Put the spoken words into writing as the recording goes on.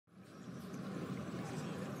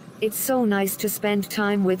It's so nice to spend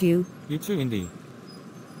time with you. You too, Indy.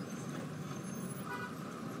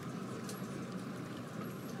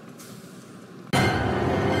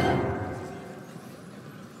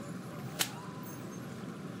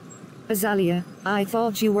 Azalea, I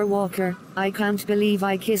thought you were Walker. I can't believe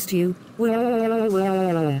I kissed you.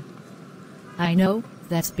 I know,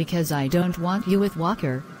 that's because I don't want you with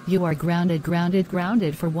Walker. You are grounded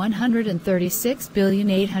for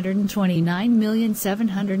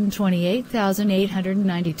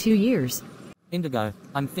 136,829,728,892 years. Indigo,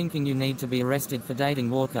 I'm thinking you need to be arrested for dating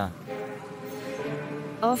Walker.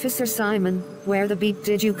 Officer Simon, where the beep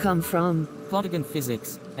did you come from? Plotagon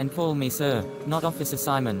Physics, and call me sir, not Officer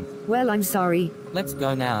Simon. Well, I'm sorry. Let's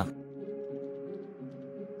go now.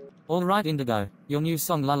 Alright Indigo, your new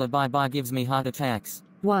song Lullaby Bye gives me heart attacks.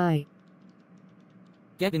 Why?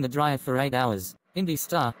 Get in the dryer for 8 hours. Indy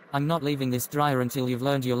Star, I'm not leaving this dryer until you've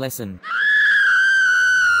learned your lesson.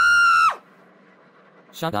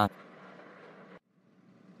 Shut up.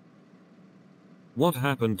 What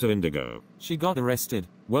happened to Indigo? She got arrested.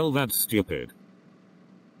 Well, that's stupid.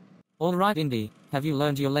 Alright Indy, have you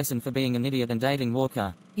learned your lesson for being an idiot and dating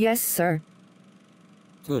Walker? Yes, sir.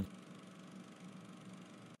 Good.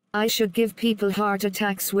 I should give people heart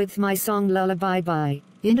attacks with my song Lullaby Bye.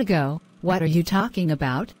 Indigo, what are you talking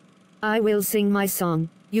about? I will sing my song.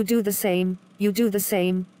 You do the same, you do the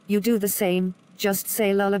same, you do the same. Just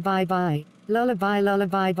say lullaby bye. Lullaby,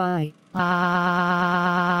 lullaby bye. Ah.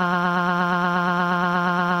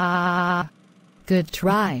 Good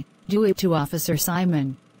try. Do it to Officer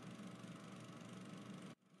Simon.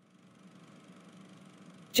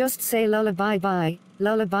 Just say lullaby bye.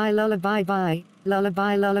 Lullaby, lullaby bye.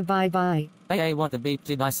 Lullaby, lullaby bye. Hey, what the beep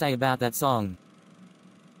did I say about that song?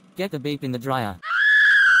 Get the beep in the dryer.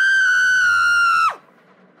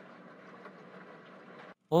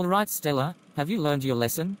 Alright Stella, have you learned your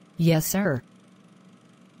lesson? Yes, sir.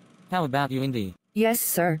 How about you Indy? Yes,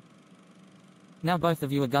 sir. Now both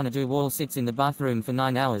of you are gonna do wall sits in the bathroom for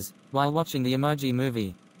 9 hours, while watching the Emoji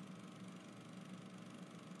Movie.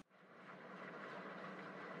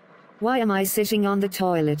 Why am I sitting on the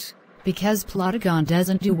toilet? Because Plotagon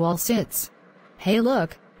doesn't do wall sits. Hey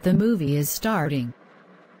look, the movie is starting.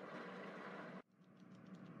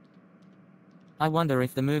 I wonder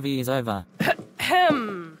if the movie is over.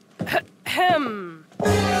 Ahem. Ahem.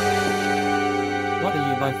 What are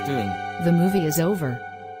you both doing? The movie is over.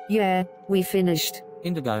 Yeah, we finished.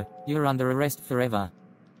 Indigo, you're under arrest forever.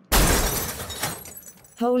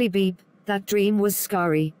 Holy beep, that dream was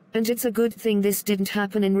scary, and it's a good thing this didn't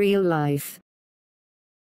happen in real life.